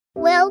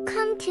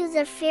Welcome to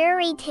the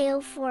Fairytale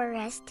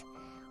Forest,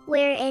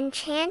 where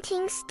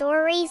enchanting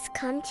stories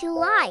come to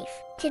life.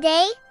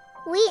 Today,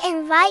 we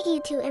invite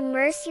you to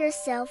immerse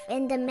yourself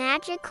in the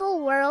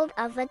magical world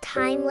of a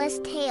timeless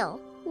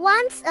tale.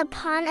 Once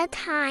upon a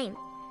time,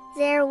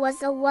 there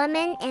was a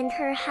woman and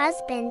her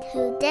husband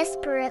who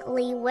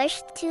desperately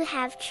wished to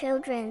have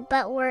children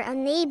but were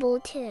unable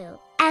to.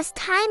 As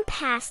time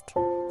passed,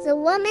 the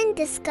woman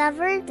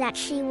discovered that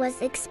she was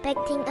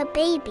expecting a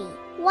baby.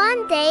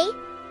 One day,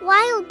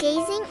 while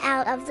gazing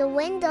out of the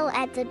window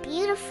at the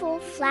beautiful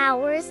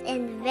flowers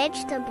and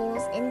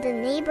vegetables in the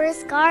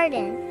neighbor's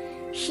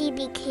garden, she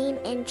became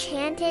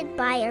enchanted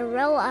by a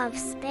row of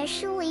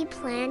specially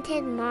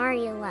planted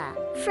marula.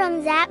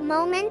 From that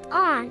moment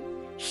on,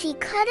 she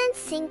couldn't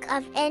think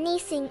of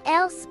anything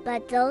else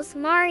but those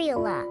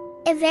marula.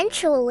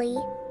 Eventually,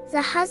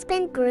 the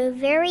husband grew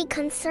very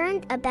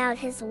concerned about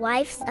his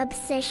wife's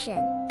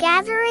obsession.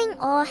 Gathering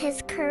all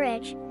his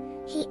courage,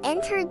 he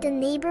entered the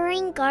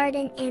neighboring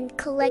garden and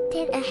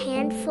collected a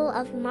handful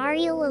of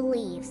marula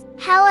leaves.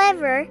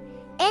 However,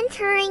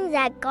 entering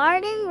that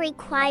garden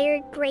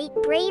required great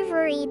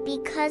bravery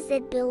because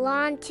it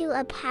belonged to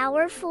a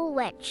powerful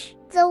witch.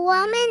 The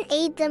woman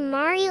ate the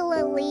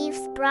marula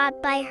leaves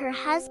brought by her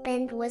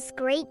husband with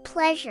great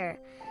pleasure,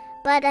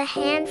 but a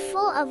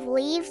handful of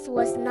leaves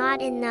was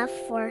not enough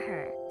for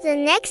her. The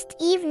next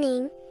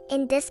evening,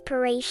 in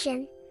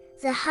desperation,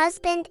 the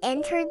husband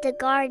entered the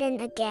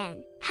garden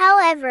again.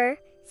 However,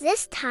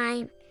 this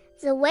time,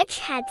 the witch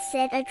had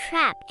set a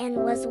trap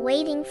and was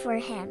waiting for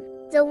him.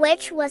 The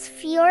witch was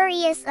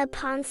furious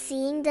upon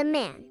seeing the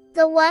man.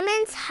 The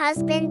woman's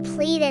husband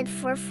pleaded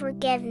for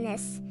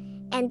forgiveness,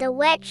 and the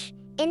witch,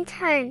 in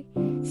turn,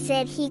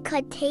 said he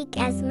could take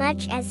as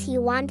much as he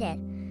wanted,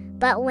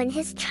 but when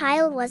his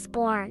child was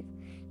born,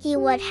 he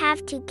would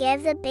have to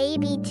give the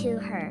baby to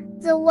her.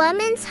 The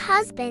woman's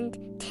husband,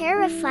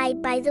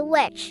 terrified by the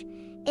witch,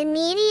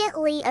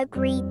 immediately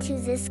agreed to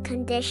this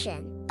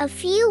condition. A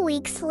few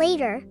weeks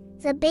later,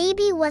 the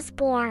baby was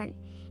born,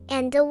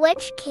 and the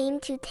witch came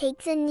to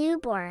take the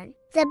newborn.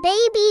 The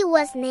baby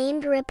was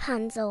named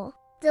Rapunzel.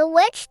 The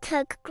witch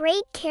took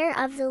great care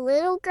of the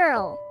little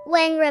girl.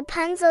 When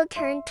Rapunzel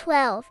turned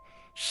 12,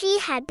 she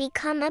had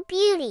become a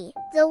beauty.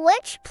 The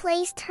witch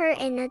placed her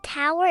in a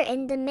tower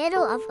in the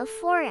middle of a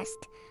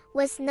forest,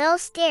 with no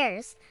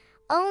stairs,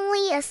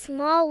 only a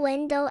small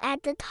window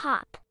at the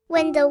top.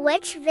 When the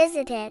witch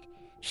visited,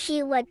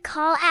 she would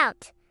call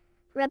out,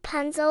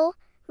 "Rapunzel,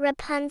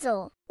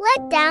 Rapunzel,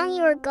 let down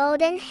your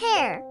golden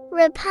hair."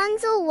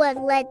 Rapunzel would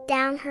let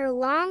down her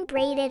long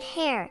braided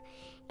hair,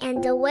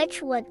 and the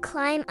witch would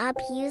climb up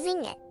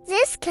using it.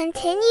 This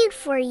continued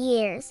for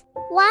years.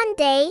 One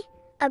day,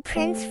 a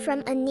prince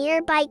from a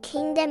nearby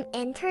kingdom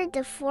entered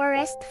the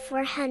forest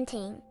for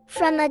hunting.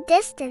 From a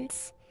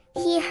distance,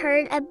 he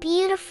heard a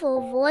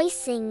beautiful voice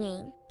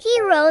singing.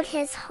 He rode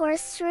his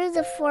horse through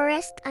the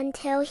forest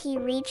until he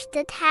reached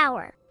the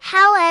tower.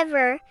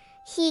 However,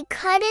 he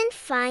couldn't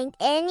find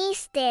any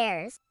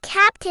stairs.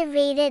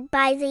 Captivated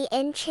by the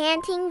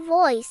enchanting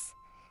voice,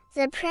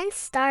 the prince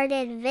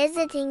started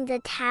visiting the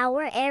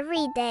tower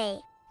every day.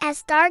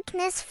 As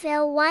darkness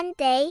fell one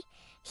day,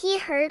 he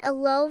heard a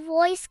low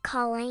voice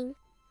calling,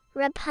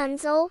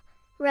 "Rapunzel,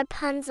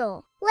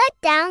 Rapunzel,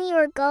 let down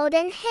your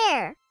golden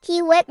hair."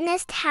 He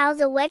witnessed how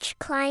the witch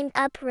climbed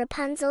up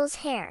Rapunzel's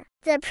hair.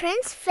 The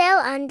prince fell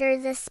under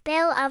the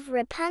spell of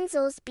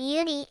Rapunzel's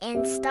beauty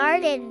and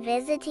started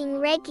visiting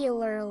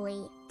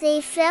regularly.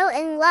 They fell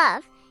in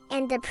love,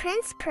 and the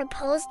prince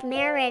proposed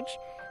marriage,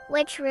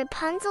 which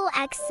Rapunzel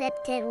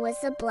accepted with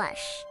a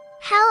blush.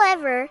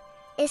 However,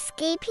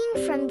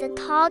 escaping from the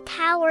tall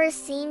tower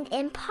seemed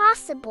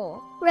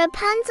impossible.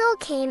 Rapunzel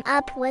came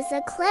up with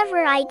a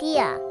clever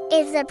idea.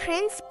 If the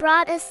prince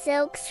brought a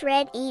silk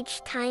thread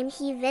each time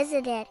he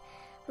visited,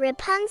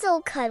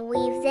 Rapunzel could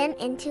weave them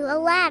into a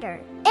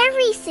ladder.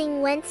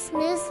 Everything went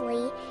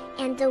smoothly,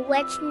 and the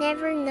witch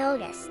never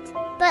noticed.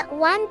 But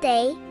one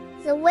day,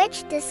 the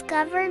witch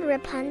discovered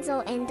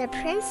Rapunzel and the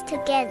prince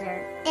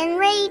together.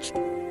 Enraged,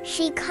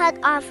 she cut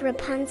off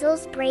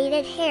Rapunzel's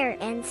braided hair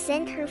and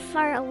sent her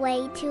far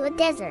away to a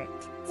desert.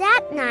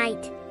 That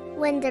night,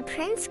 when the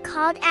prince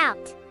called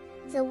out,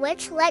 the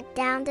witch let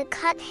down the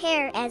cut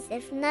hair as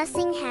if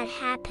nothing had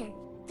happened.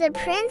 The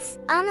prince,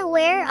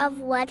 unaware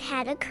of what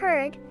had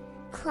occurred,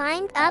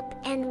 climbed up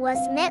and was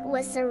met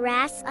with the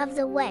wrath of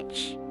the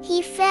witch.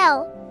 He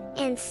fell,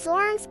 and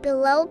thorns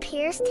below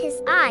pierced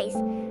his eyes,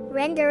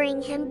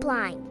 rendering him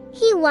blind.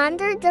 He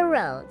wandered the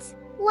roads.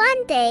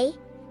 One day,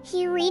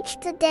 he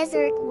reached the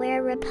desert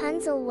where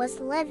Rapunzel was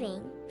living.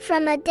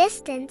 From a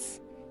distance,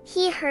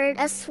 he heard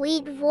a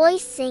sweet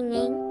voice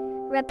singing,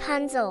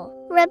 "Rapunzel,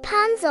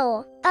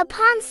 Rapunzel."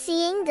 Upon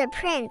seeing the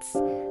prince,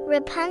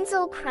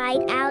 Rapunzel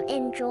cried out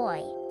in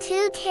joy.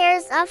 2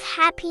 tears of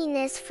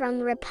happiness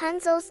from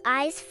Rapunzel's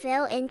eyes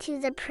fell into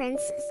the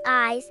prince's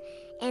eyes,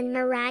 and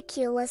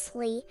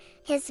miraculously,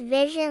 his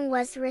vision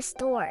was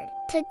restored.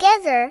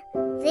 Together,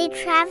 they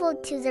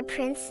traveled to the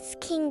prince's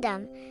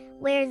kingdom,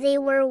 where they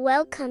were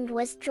welcomed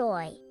with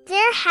joy.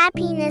 Their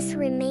happiness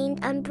remained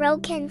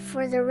unbroken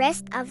for the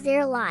rest of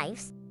their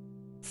lives.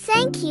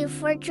 Thank you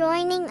for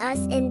joining us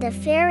in the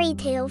fairy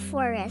tale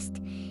forest.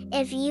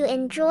 If you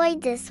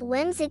enjoyed this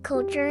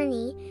whimsical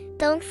journey,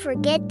 don't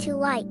forget to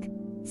like,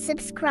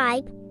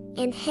 subscribe,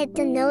 and hit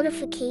the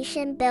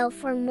notification bell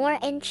for more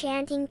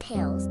enchanting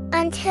tales.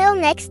 Until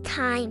next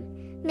time,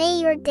 may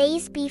your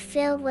days be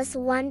filled with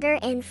wonder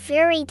and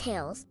fairy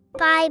tales.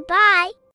 Bye-bye!